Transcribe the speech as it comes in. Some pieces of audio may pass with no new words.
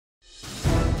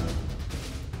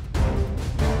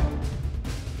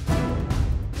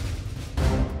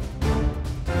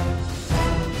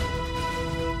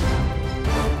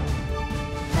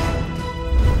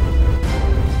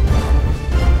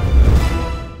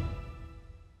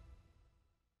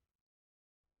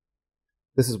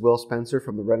This is Will Spencer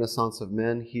from the Renaissance of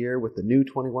Men here with the new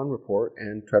 21 report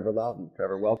and Trevor Loudon.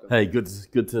 Trevor, welcome. Hey, good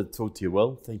to talk to you,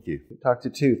 Will. Thank you. Good to talk to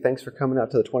you too. Thanks for coming out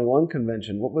to the 21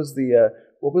 convention.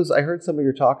 I heard some of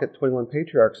your talk at 21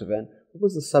 Patriarchs event. What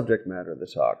was the subject matter of the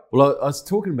talk? Well, I was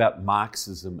talking about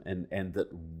Marxism and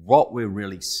that what we're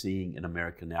really seeing in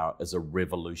America now is a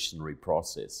revolutionary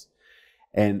process.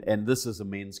 And this is a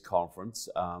men's conference.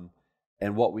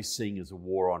 And what we're seeing is a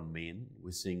war on men.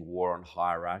 We're seeing war on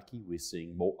hierarchy. We're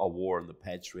seeing a war on the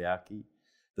patriarchy.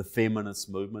 The feminist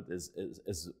movement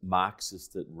is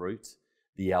Marxist at root.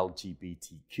 The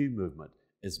LGBTQ movement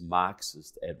is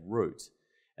Marxist at root.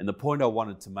 And the point I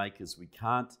wanted to make is we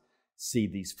can't see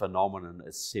these phenomena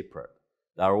as separate.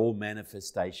 They're all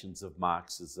manifestations of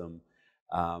Marxism.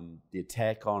 The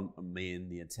attack on men,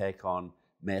 the attack on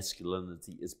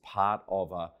masculinity is part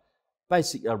of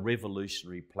basically a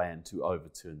revolutionary plan to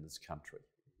overturn this country.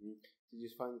 Mm-hmm. Did you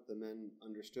find that the men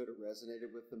understood or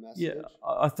resonated with the message? Yeah,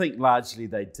 I think largely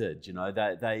they did. You know,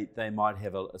 they might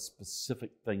have a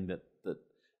specific thing that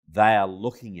they are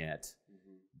looking at,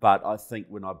 mm-hmm. but I think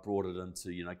when I brought it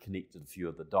into, connected a few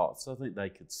of the dots, I think they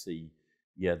could see,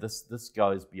 this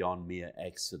goes beyond mere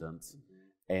accident,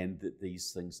 mm-hmm. and that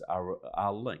these things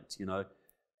are linked.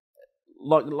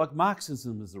 Like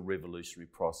Marxism is a revolutionary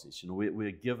process.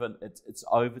 We're given it's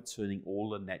overturning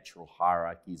all the natural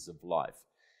hierarchies of life.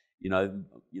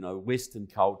 Western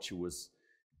culture was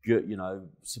good,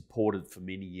 supported for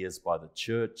many years by the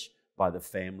church, by the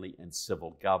family, and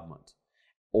civil government.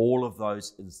 All of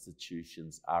those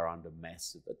institutions are under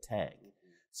massive attack.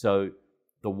 So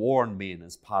the war on men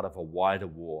is part of a wider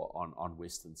war on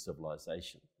Western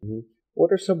civilization. Mm-hmm.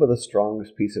 What are some of the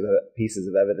strongest pieces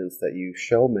of evidence that you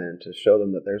show men to show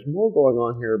them that there's more going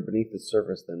on here beneath the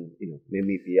surface than may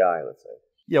meet the eye, let's say?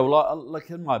 Yeah, well, like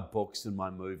in my books and my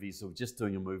movies, we're just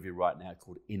doing a movie right now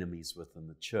called Enemies Within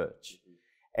the Church.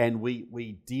 Mm-hmm. And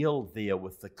we deal there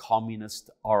with the communist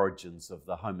origins of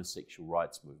the homosexual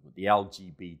rights movement, the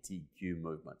LGBTQ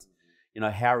movement.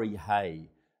 Mm-hmm. Harry Hay,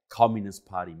 Communist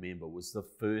Party member, was the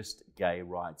first gay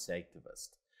rights activist.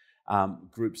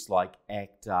 Groups like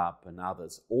ACT UP and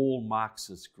others, all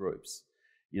Marxist groups,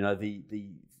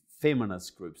 the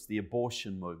feminist groups, the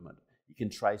abortion movement, you can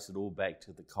trace it all back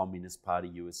to the Communist Party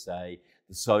USA,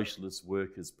 the Socialist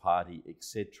Workers' Party,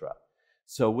 etc.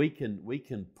 So we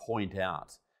can point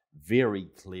out very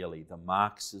clearly the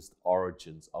Marxist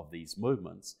origins of these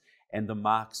movements and the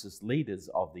Marxist leaders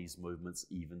of these movements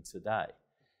even today.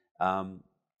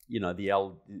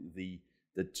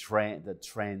 The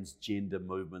transgender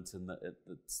movement and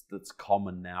that's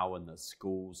common now in the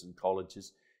schools and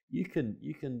colleges. You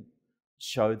can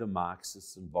show the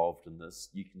Marxists involved in this.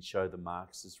 You can show the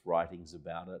Marxist writings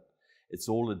about it. It's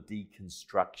all a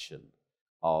deconstruction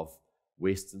of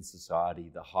Western society,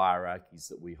 the hierarchies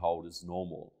that we hold as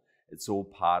normal. It's all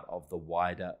part of the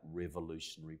wider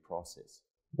revolutionary process.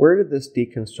 Where did this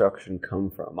deconstruction come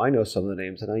from? I know some of the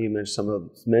names. I know you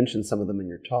mentioned some of them in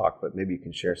your talk, but maybe you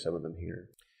can share some of them here.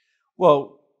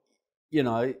 Well,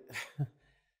 the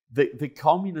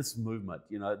communist movement,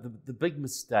 the big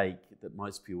mistake that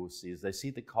most people see is they see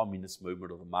the communist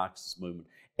movement or the Marxist movement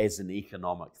as an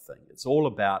economic thing. It's all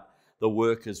about the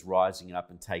workers rising up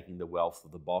and taking the wealth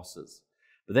of the bosses.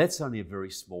 But that's only a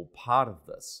very small part of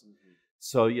this. Mm-hmm.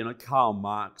 So, Karl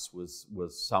Marx was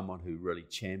someone who really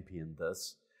championed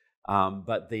this.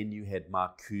 But then you had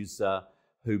Marcuse,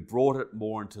 who brought it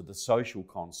more into the social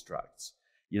constructs.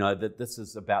 That this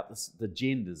is about the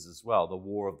genders as well, the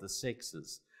war of the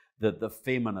sexes, that the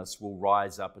feminists will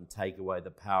rise up and take away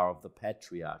the power of the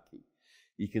patriarchy.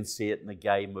 You can see it in the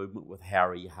gay movement with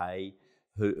Harry Hay,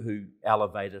 who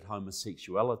elevated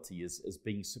homosexuality as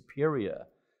being superior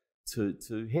to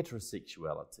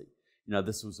heterosexuality.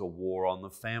 This was a war on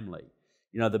the family.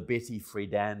 The Betty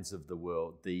Friedan's of the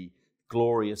world, the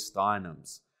Gloria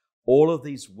Steinems, all of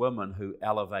these women who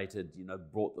elevated,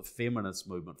 brought the feminist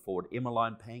movement forward.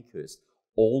 Emmeline Pankhurst,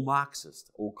 all Marxist,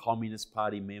 all Communist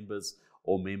Party members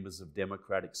or members of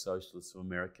Democratic Socialists of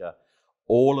America.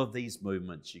 All of these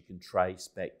movements you can trace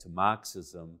back to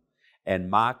Marxism, and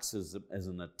Marxism is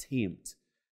an attempt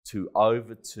to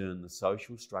overturn the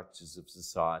social structures of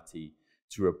society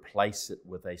to replace it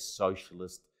with a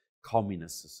socialist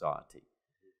communist society.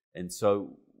 And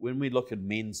so when we look at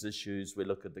men's issues, we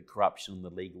look at the corruption in the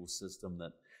legal system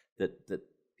that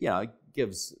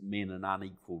gives men an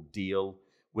unequal deal.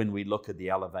 When we look at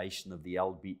the elevation of the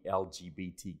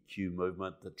LGBTQ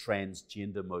movement, the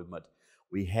transgender movement,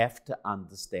 we have to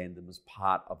understand them as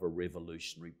part of a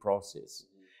revolutionary process.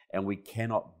 And we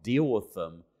cannot deal with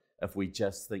them if we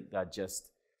just think they're just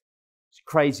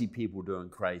crazy people doing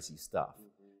crazy stuff.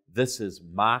 This is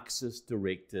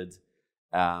Marxist-directed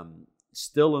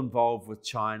still involved with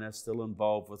China, still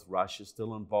involved with Russia,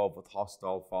 still involved with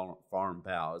hostile foreign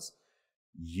powers,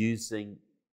 using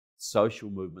social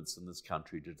movements in this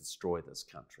country to destroy this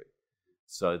country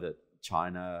so that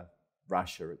China,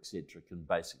 Russia, etc. can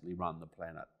basically run the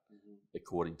planet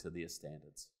according to their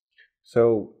standards.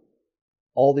 So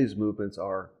all these movements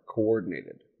are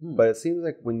coordinated. But it seems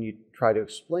like when you try to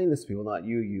explain this to people, not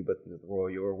you, but the Royal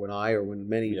you, or when I, or when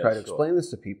many try to explain this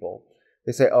to people,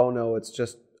 they say, oh no, it's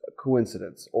just a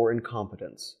coincidence or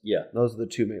incompetence. Yeah. Those are the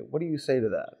two main. What do you say to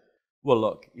that? Well,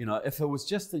 look, if it was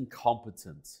just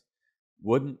incompetence,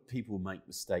 wouldn't people make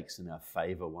mistakes in our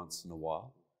favor once in a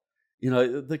while?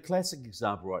 The classic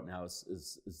example right now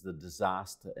is the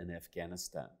disaster in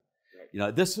Afghanistan.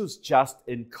 Right. This was just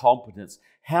incompetence.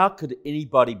 How could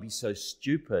anybody be so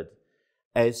stupid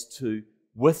as to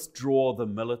withdraw the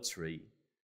military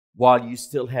while you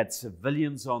still had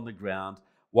civilians on the ground,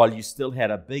 while you still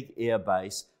had a big air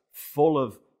base full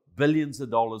of billions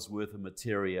of dollars worth of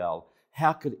material?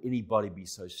 How could anybody be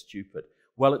so stupid?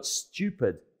 Well, it's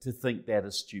stupid to think that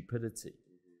is stupidity.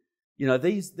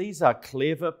 These are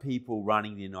clever people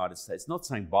running the United States. Not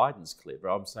saying Biden's clever,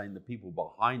 I'm saying the people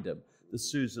behind him, the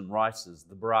Susan Rices,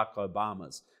 the Barack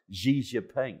Obamas, Xi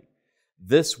Jinping.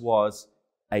 This was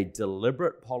a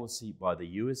deliberate policy by the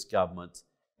US government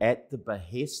at the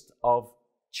behest of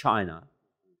China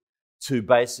to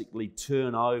basically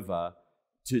turn over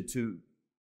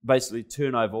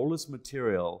all this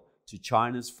material to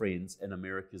China's friends and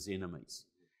America's enemies.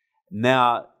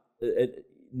 Now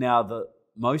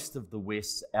most of the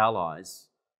West's allies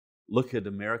look at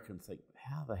America and think,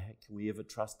 how the heck can we ever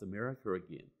trust America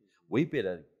again? We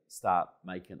better start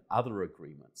making other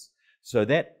agreements. So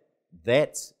that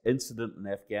incident in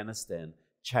Afghanistan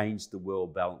changed the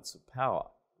world balance of power.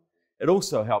 It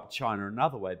also helped China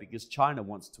another way, because China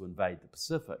wants to invade the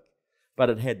Pacific, but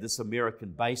it had this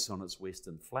American base on its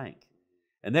western flank.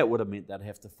 And that would have meant they'd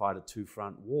have to fight a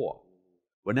two-front war.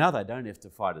 Well, now they don't have to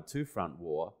fight a two-front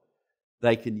war.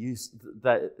 They can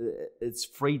it's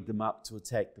freed them up to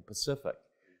attack the Pacific.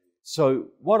 So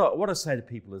what I say to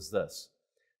people is this: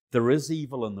 there is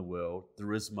evil in the world,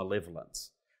 there is malevolence.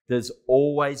 There's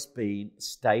always been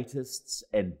statists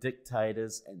and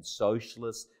dictators and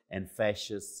socialists and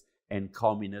fascists and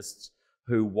communists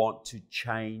who want to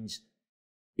change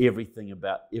everything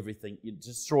about everything,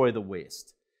 destroy the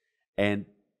West. And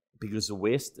because the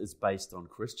West is based on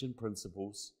Christian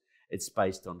principles, it's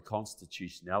based on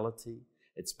constitutionality,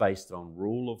 it's based on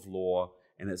rule of law,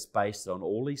 and it's based on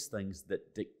all these things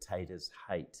that dictators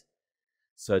hate.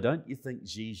 So don't you think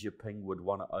Xi Jinping would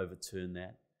want to overturn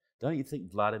that? Don't you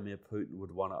think Vladimir Putin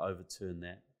would want to overturn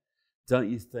that? Don't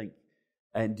you think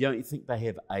they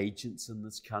have agents in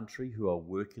this country who are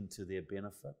working to their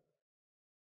benefit?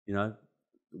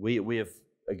 We have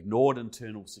ignored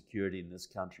internal security in this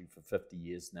country for 50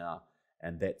 years now,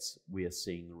 and we are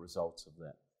seeing the results of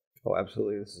that. Oh,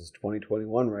 absolutely. This is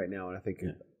 2021 right now, and I think,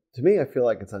 to me, I feel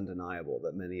like it's undeniable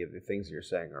that many of the things you're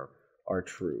saying are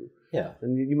true. Yeah.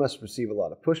 And you must receive a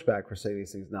lot of pushback for saying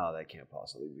these things. No, that can't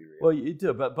possibly be real. Well, you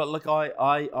do, but look,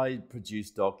 I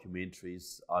produce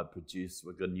documentaries.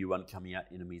 We've got a new one coming out,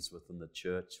 Enemies Within the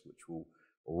Church, which will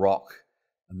rock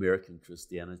American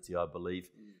Christianity, I believe.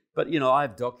 But, I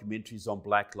have documentaries on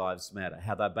Black Lives Matter,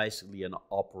 how they're basically an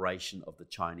operation of the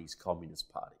Chinese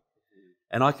Communist Party.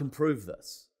 And I can prove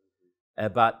this.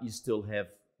 But you still have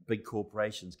big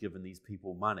corporations giving these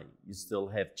people money. You still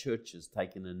have churches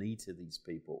taking a knee to these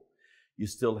people. You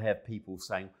still have people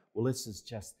saying, well, this is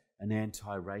just an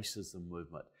anti-racism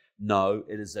movement. No,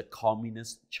 it is a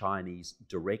communist Chinese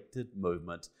directed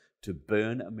movement to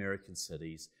burn American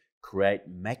cities, create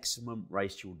maximum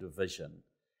racial division,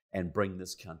 and bring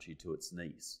this country to its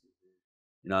knees.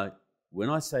 When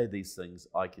I say these things,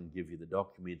 I can give you the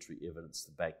documentary evidence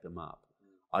to back them up.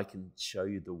 I can show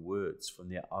you the words from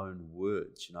their own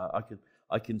words.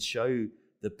 I can show you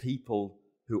the people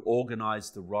who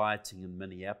organized the rioting in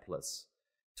Minneapolis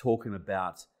talking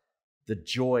about the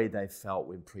joy they felt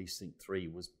when Precinct 3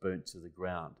 was burnt to the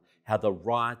ground, how the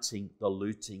rioting, the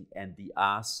looting, and the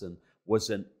arson was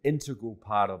an integral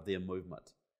part of their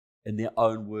movement, in their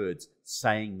own words,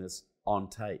 saying this on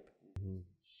tape. Mm-hmm.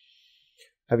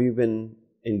 Have you been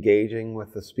engaging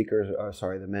with the speakers,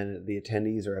 the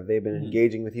attendees, or have they been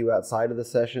engaging with you outside of the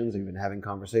sessions? Have you been having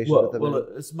conversations with them? Well,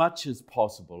 as much as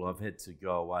possible. I've had to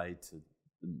go away to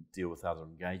deal with other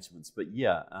engagements. But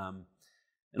yeah,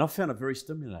 and I found it very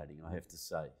stimulating, I have to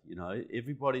say.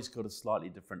 Everybody's got a slightly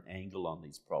different angle on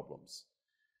these problems.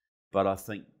 But I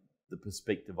think the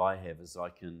perspective I have is I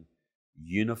can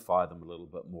unify them a little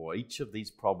bit more. Each of these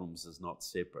problems is not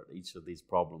separate. Each of these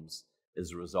problems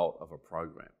is a result of a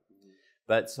program.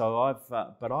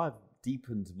 But I've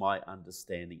deepened my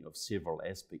understanding of several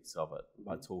aspects of it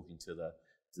by talking to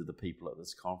the people at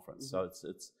this conference. So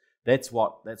that's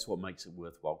what makes it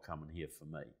worthwhile coming here for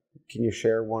me. Can you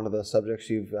share one of the subjects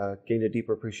you've gained a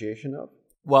deeper appreciation of?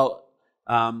 Well,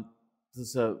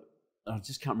 there's I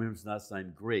just can't remember his last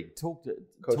name. Greg Coach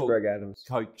Greg Adams.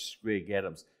 Coach Greg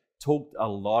Adams talked a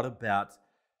lot about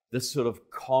this sort of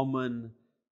common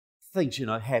things,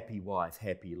 happy wife,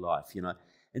 happy life,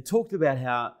 and talked about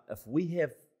how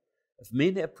if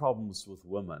men have problems with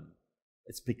women,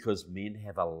 it's because men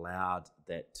have allowed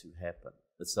that to happen.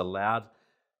 It's allowed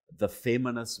the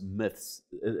feminist myths.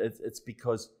 It's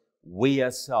because we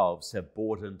ourselves have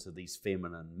bought into these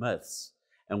feminine myths,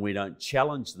 and we don't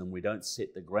challenge them. We don't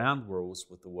set the ground rules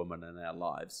with the women in our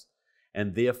lives,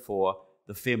 and therefore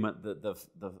the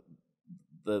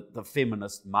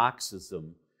feminist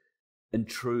Marxism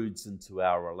intrudes into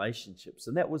our relationships.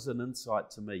 And that was an insight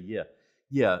to me.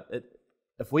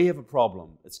 If we have a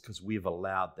problem, it's because we've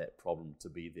allowed that problem to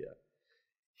be there.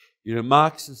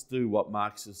 Marxists do what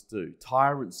Marxists do.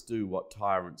 Tyrants do what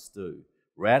tyrants do.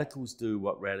 Radicals do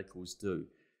what radicals do.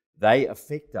 They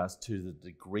affect us to the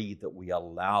degree that we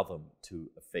allow them to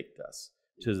affect us,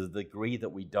 to the degree that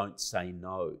we don't say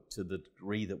no, to the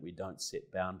degree that we don't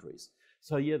set boundaries.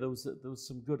 So there was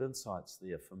some good insights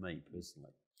there for me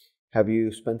personally. Have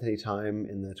you spent any time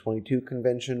in the 22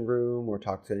 convention room or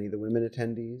talked to any of the women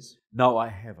attendees? No, I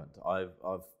haven't.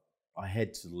 I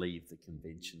had to leave the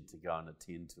convention to go and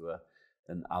attend to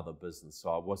another business,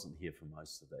 so I wasn't here for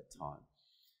most of that time.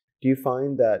 Do you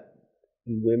find that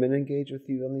women engage with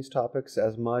you on these topics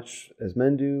as much as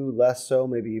men do, less so,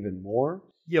 maybe even more?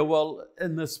 Yeah, well,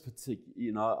 in this particular,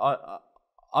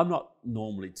 I'm not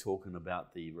normally talking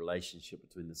about the relationship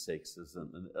between the sexes,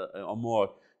 and I'm more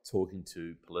talking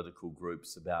to political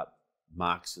groups about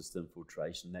Marxist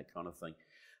infiltration, that kind of thing.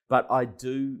 But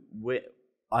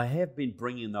I have been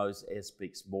bringing those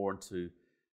aspects more into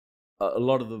a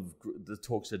lot of the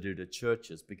talks I do to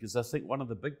churches, because I think one of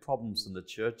the big problems in the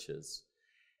churches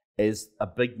is a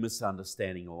big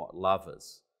misunderstanding of what love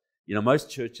is. Most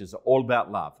churches are all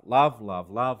about love. Love, love,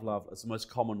 love, love. It's the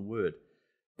most common word.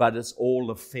 But it's all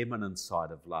the feminine side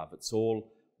of love. It's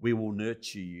all, we will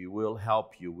nurture you, we'll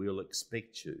help you, we'll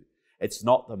expect you. It's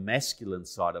not the masculine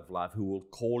side of love who will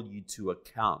call you to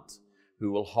account,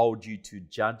 who will hold you to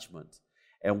judgment.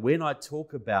 And when I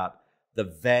talk about the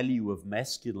value of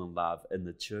masculine love in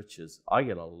the churches, I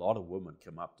get a lot of women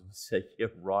come up to me and say, yeah,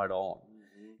 right on.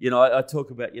 I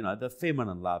talk about, the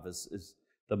feminine love is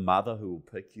the mother who will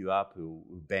pick you up, who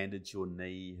will bandage your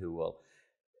knee, who will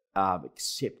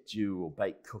accept you or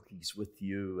bake cookies with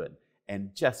you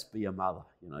and just be a mother.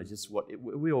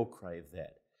 We all crave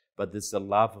that. But there's the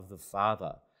love of the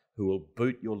father who will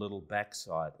boot your little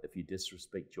backside if you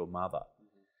disrespect your mother,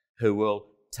 who will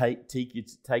take you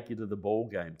to the ball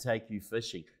game, take you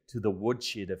fishing, to the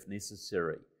woodshed if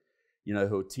necessary.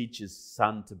 Who'll teach his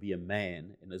son to be a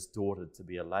man and his daughter to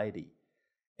be a lady.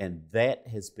 And that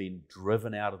has been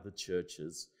driven out of the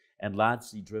churches and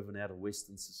largely driven out of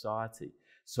Western society.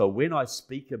 So when I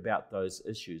speak about those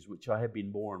issues, which I have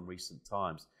been more in recent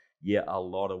times, a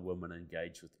lot of women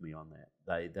engage with me on that.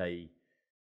 They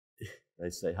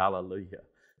say hallelujah.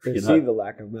 They see the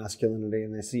lack of masculinity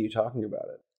and they see you talking about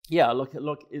it. Yeah,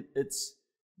 look, it's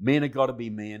men have got to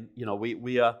be men.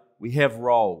 We have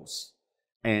roles.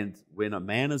 And when a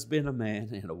man has been a man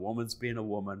and a woman's been a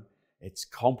woman, it's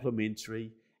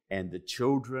complementary, and the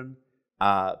children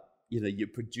are, you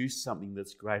produce something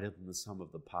that's greater than the sum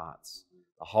of the parts.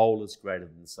 The whole is greater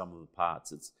than the sum of the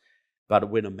parts. But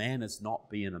when a man is not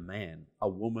being a man, a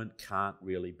woman can't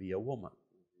really be a woman.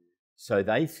 So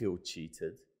they feel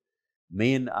cheated.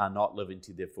 Men are not living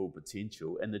to their full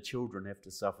potential, and the children have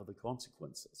to suffer the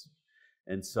consequences.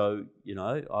 And so,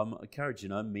 I'm encouraged,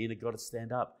 men have got to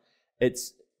stand up.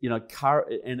 It's,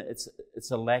 and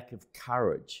it's a lack of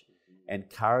courage, and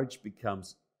courage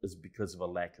is because of a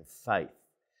lack of faith.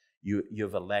 You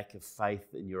have a lack of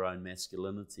faith in your own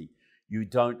masculinity. You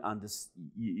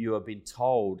you have been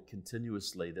told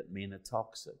continuously that men are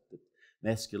toxic, that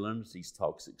masculinity is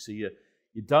toxic. So you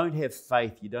don't have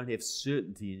faith, you don't have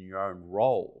certainty in your own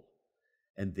role,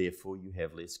 and therefore you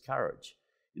have less courage.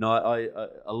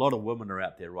 A lot of women are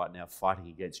out there right now fighting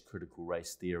against critical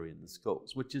race theory in the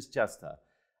schools, which is just a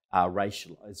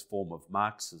racialized form of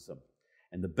Marxism.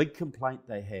 And the big complaint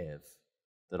they have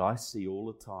that I see all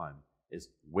the time is,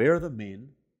 where are the men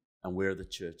and where are the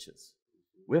churches?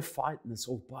 We're fighting this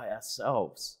all by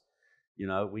ourselves.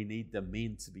 We need the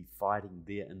men to be fighting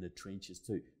there in the trenches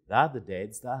too. They're the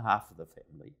dads, they're half of the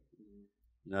family.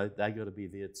 They got to be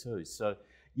there too. So,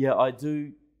 I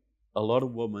do a lot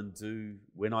of women do,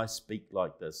 when I speak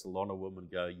like this, a lot of women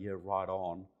go, yeah, right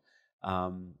on.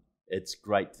 It's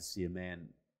great to see a man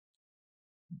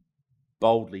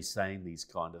boldly saying these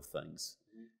kind of things,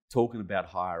 talking about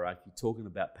hierarchy, talking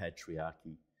about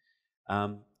patriarchy.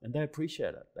 And they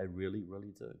appreciate it. They really,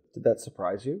 really do. Did that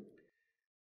surprise you?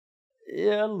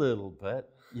 Yeah, a little bit,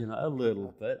 a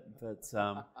little bit. But,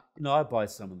 I buy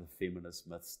some of the feminist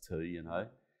myths too,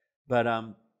 But,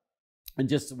 and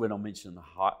just when I mentioned the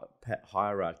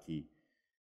hierarchy,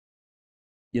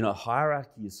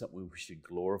 hierarchy is something we should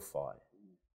glorify.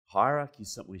 Hierarchy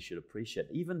is something we should appreciate.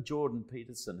 Even Jordan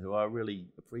Peterson, who I really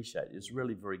appreciate, is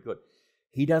really very good.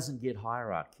 He doesn't get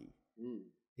hierarchy.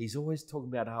 He's always talking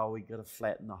about how we got to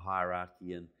flatten the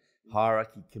hierarchy, and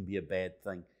hierarchy can be a bad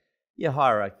thing. Yeah,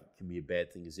 hierarchy can be a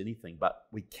bad thing as anything, but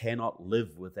we cannot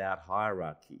live without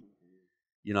hierarchy.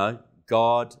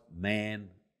 God, man,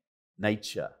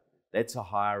 nature, that's a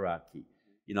hierarchy.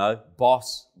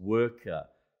 Boss, worker,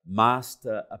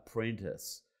 master,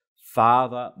 apprentice,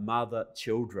 father, mother,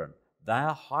 children, they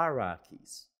are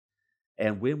hierarchies.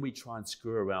 And when we try and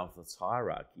screw around with those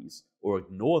hierarchies or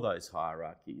ignore those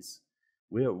hierarchies,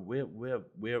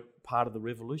 we're part of the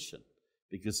revolution.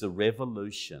 Because the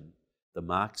revolution, the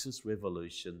Marxist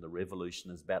revolution, the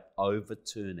revolution is about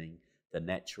overturning the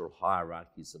natural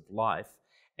hierarchies of life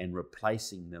and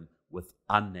replacing them with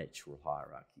unnatural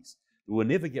hierarchies. We'll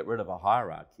never get rid of a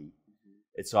hierarchy.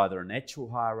 It's either a natural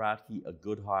hierarchy, a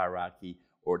good hierarchy,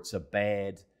 or it's a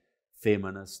bad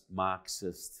feminist,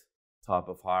 Marxist type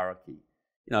of hierarchy.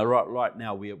 Right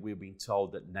now we're being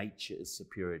told that nature is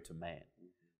superior to man,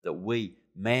 that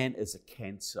man is a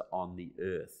cancer on the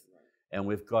earth, and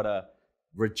we've got to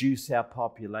reduce our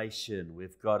population.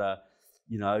 We've got to,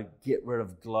 get rid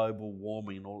of global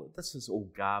warming and all. This is all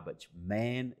garbage.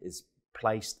 Man is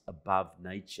placed above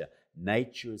nature.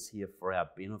 Nature is here for our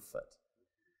benefit.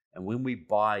 And when we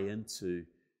buy into,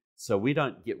 so we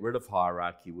don't get rid of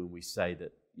hierarchy when we say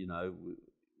that,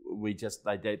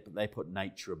 they put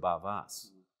nature above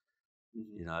us.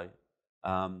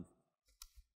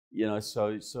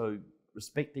 So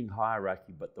respecting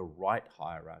hierarchy, but the right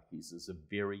hierarchies is a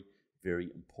very, very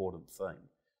important thing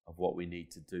of what we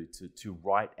need to do to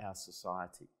right our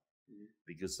society.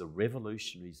 Because the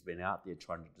revolutionaries been out there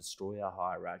trying to destroy our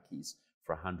hierarchies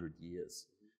for 100 years,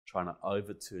 trying to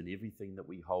overturn everything that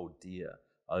we hold dear,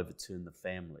 overturn the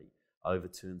family,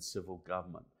 overturn civil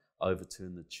government,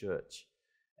 overturn the church.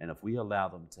 And if we allow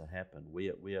them to happen,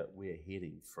 we're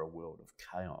heading for a world of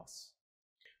chaos.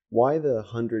 Why the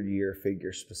 100-year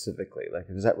figure specifically? Like,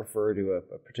 does that refer to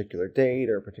a particular date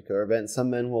or a particular event? Some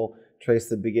men will trace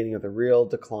the beginning of the real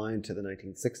decline to the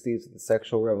 1960s, the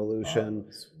sexual revolution.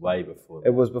 It's way before that.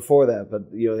 It was before that, but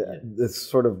this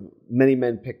sort of many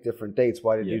men pick different dates.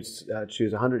 Why did you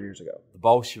choose 100 years ago? The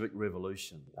Bolshevik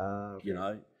Revolution.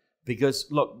 Okay. Because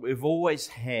look, we've always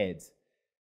had,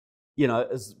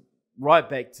 as right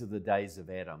back to the days of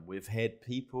Adam, we've had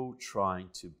people trying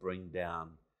to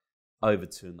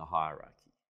overturn the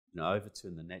hierarchy,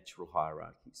 overturn the natural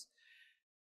hierarchies.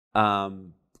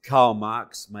 Karl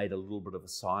Marx made a little bit of a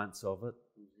science of it.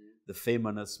 The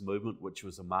feminist movement, which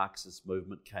was a Marxist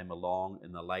movement, came along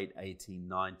in the late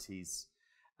 1890s.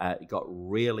 It got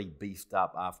really beefed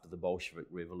up after the Bolshevik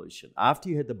Revolution. After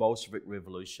you had the Bolshevik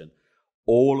Revolution,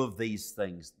 all of these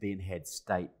things then had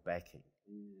state backing.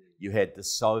 You had the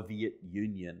Soviet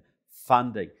Union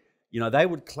funding. They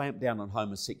would clamp down on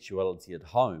homosexuality at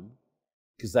home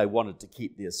because they wanted to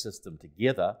keep their system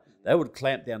together. They would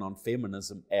clamp down on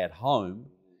feminism at home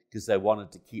because they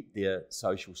wanted to keep their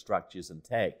social structures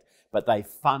intact. But they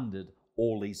funded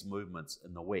all these movements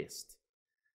in the West.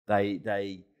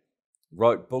 They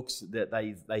wrote books, that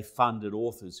they funded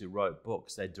authors who wrote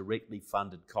books. They directly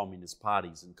funded communist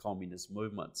parties and communist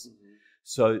movements.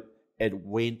 So it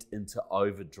went into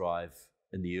overdrive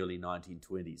in the early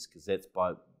 1920s, because that's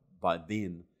by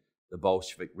then the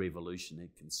Bolshevik Revolution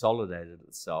had consolidated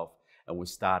itself and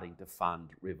was starting to fund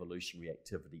revolutionary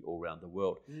activity all around the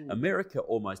world. America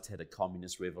almost had a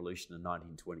communist revolution in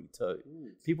 1922.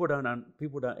 People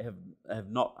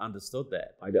have not understood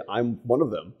that. I'm one of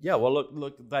them. Yeah, well,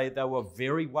 look, they were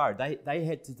very worried. They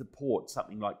had to deport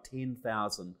something like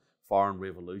 10,000 foreign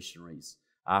revolutionaries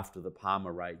after the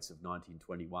Palmer raids of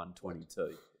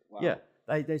 1921-22. Wow. Yeah,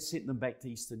 they sent them back to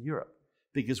Eastern Europe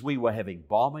because we were having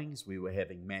bombings, we were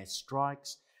having mass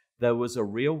strikes. There was a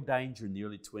real danger in the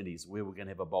early 20s where we're going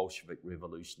to have a Bolshevik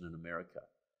revolution in America.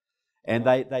 And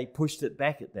they pushed it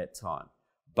back at that time.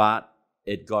 But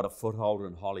it got a foothold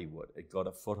in Hollywood. It got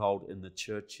a foothold in the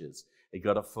churches. It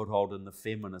got a foothold in the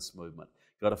feminist movement.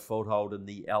 got a foothold in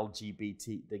the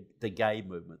LGBT, the gay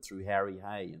movement through Harry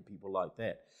Hay and people like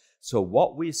that. So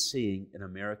what we're seeing in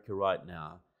America right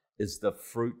now is the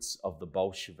fruits of the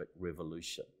Bolshevik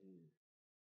Revolution.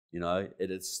 You know,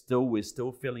 we're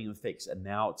still feeling the effects, and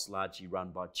now it's largely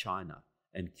run by China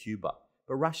and Cuba.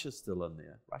 But Russia's still in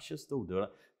there. Russia's still doing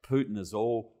it. Putin is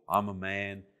all, I'm a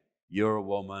man, you're a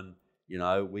woman, you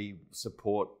know, we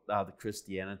support the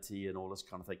Christianity and all this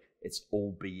kind of thing. It's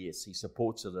all BS. He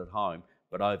supports it at home,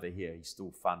 but over here he's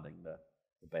still funding the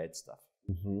bad stuff.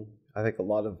 Mm-hmm. I think a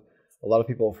lot of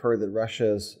people have heard that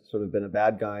Russia's sort of been a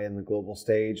bad guy in the global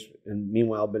stage, and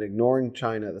meanwhile been ignoring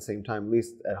China at the same time, at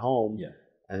least at home. Yeah.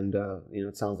 And you know,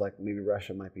 it sounds like maybe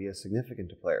Russia might be as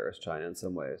significant a player as China in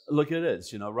some ways. Look, it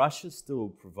is. You know, Russia still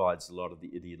provides a lot of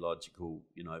the ideological,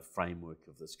 you know, framework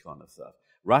of this kind of stuff.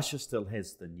 Russia still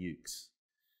has the nukes.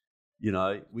 You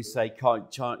know, we say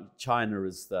China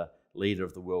is the leader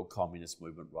of the world communist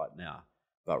movement right now,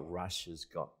 but Russia's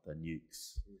got the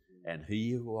nukes. Mm-hmm. And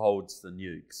he who holds the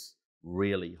nukes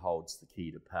really holds the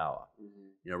key to power. Mm-hmm.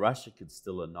 You know, Russia could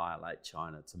still annihilate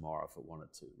China tomorrow if it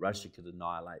wanted to. Russia could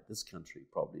annihilate this country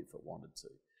probably if it wanted to.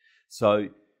 So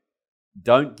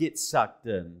don't get sucked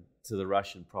in to the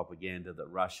Russian propaganda that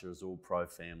Russia is all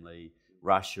pro-family,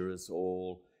 Russia is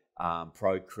all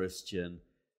pro-Christian.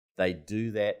 They do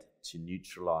that to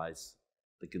neutralize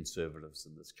the conservatives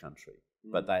in this country.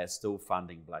 But they are still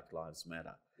funding Black Lives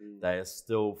Matter. They are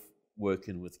still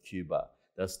working with Cuba.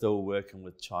 They're still working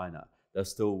with China. They're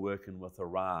still working with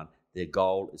Iran. Their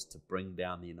goal is to bring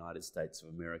down the United States of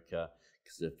America,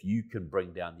 because if you can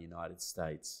bring down the United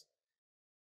States,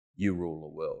 you rule the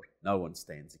world. No one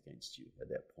stands against you at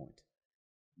that point.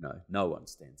 No one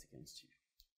stands against you.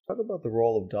 Talk about the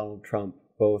role of Donald Trump,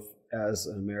 both as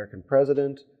an American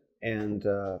president and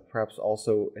perhaps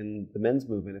also in the men's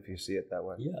movement, if you see it that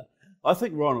way. Yeah, I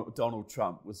think Donald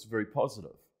Trump was very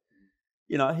positive.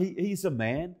 You know, he's a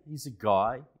man, he's a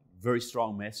guy, very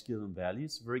strong masculine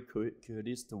values, very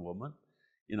courteous to women,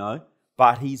 you know,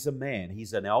 but he's a man.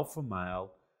 He's an alpha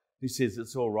male who says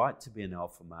it's all right to be an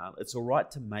alpha male. It's all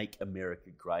right to make America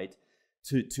great,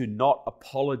 to not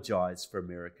apologize for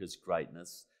America's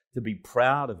greatness, to be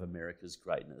proud of America's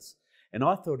greatness. And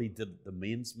I thought he did the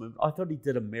men's movement. I thought he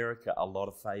did America a lot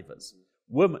of favors.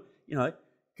 Women, you know,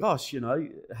 gosh, you know,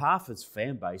 half his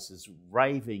fan base is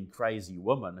raving, crazy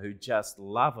women who just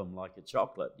love him like a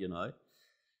chocolate, you know.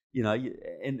 You know,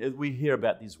 and we hear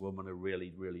about these women who are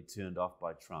really, really turned off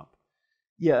by Trump.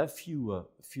 Yeah, a few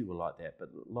were like that, but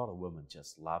a lot of women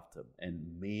just loved him.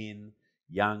 And men,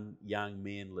 young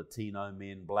men, Latino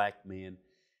men, black men,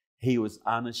 he was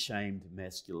unashamed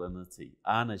masculinity,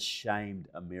 unashamed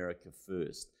America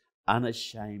first,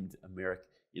 unashamed America,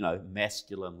 you know,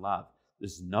 masculine love.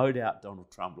 There's no doubt Donald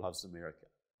Trump loves America.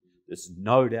 There's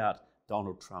no doubt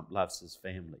Donald Trump loves his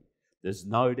family. There's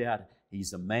no doubt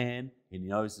he's a man and he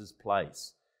knows his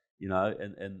place, you know,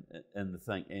 and the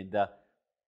thing. And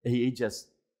he just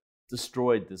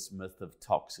destroyed this myth of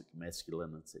toxic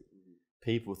masculinity.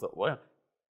 People thought, well,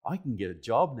 I can get a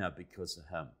job now because of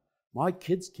him. My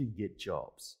kids can get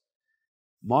jobs.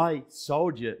 My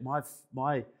soldier, my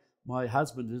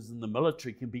husband who's in the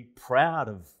military can be proud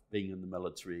of being in the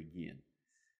military again.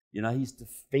 You know, he's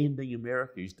defending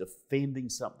America. He's defending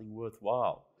something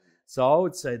worthwhile. So I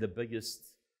would say the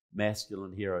biggest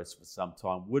masculine heroes for some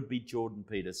time would be Jordan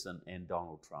Peterson and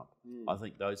Donald Trump. I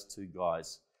think those two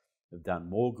guys have done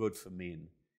more good for men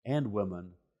and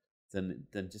women than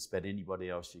just about anybody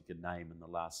else you could name in the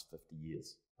last 50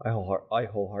 years. I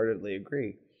wholeheartedly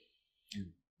agree.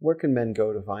 Where can men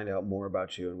go to find out more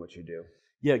about you and what you do?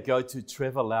 Yeah, go to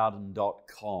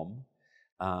trevorloudon.com.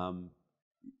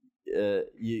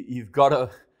 You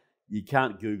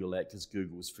can't Google that because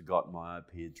Google's forgotten my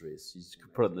IP address. You just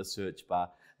put it in the search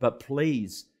bar. But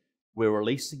please, we're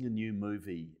releasing a new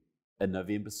movie on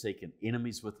November 2nd,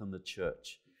 Enemies Within the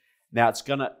Church. Now, it's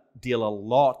going to deal a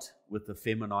lot with the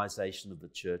feminization of the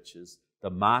churches, the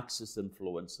Marxist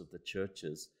influence of the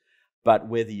churches. But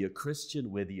whether you're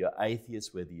Christian, whether you're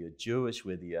atheist, whether you're Jewish,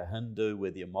 whether you're Hindu,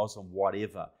 whether you're Muslim,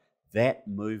 whatever, that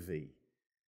movie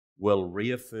will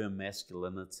reaffirm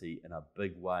masculinity in a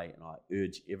big way, and I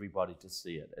urge everybody to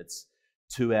see it. It's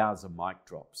 2 hours of mic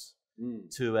drops,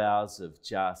 2 hours of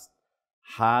just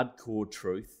hardcore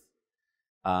truth,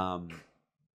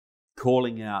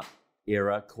 calling out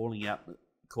error, calling out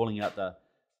the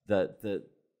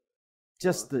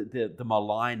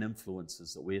malign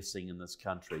influences that we're seeing in this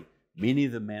country. Many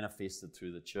of them manifested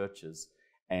through the churches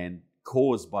and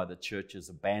caused by the church's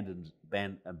abandonment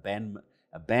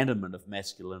of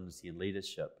masculinity and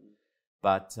leadership.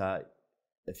 But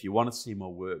if you want to see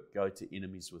more work, go to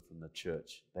Enemies Within the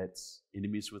Church. That's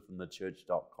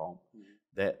enemieswithinthechurch.com.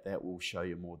 That will show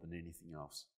you more than anything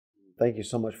else. Thank you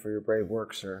so much for your brave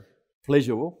work, sir.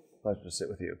 Pleasure, Will. Pleasure to sit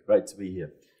with you. Great to be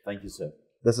here. Thank you, sir.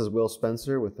 This is Will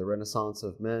Spencer with the Renaissance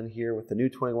of Men here with the New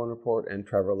 21 Report and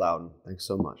Trevor Loudon. Thanks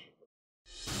so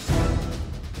much.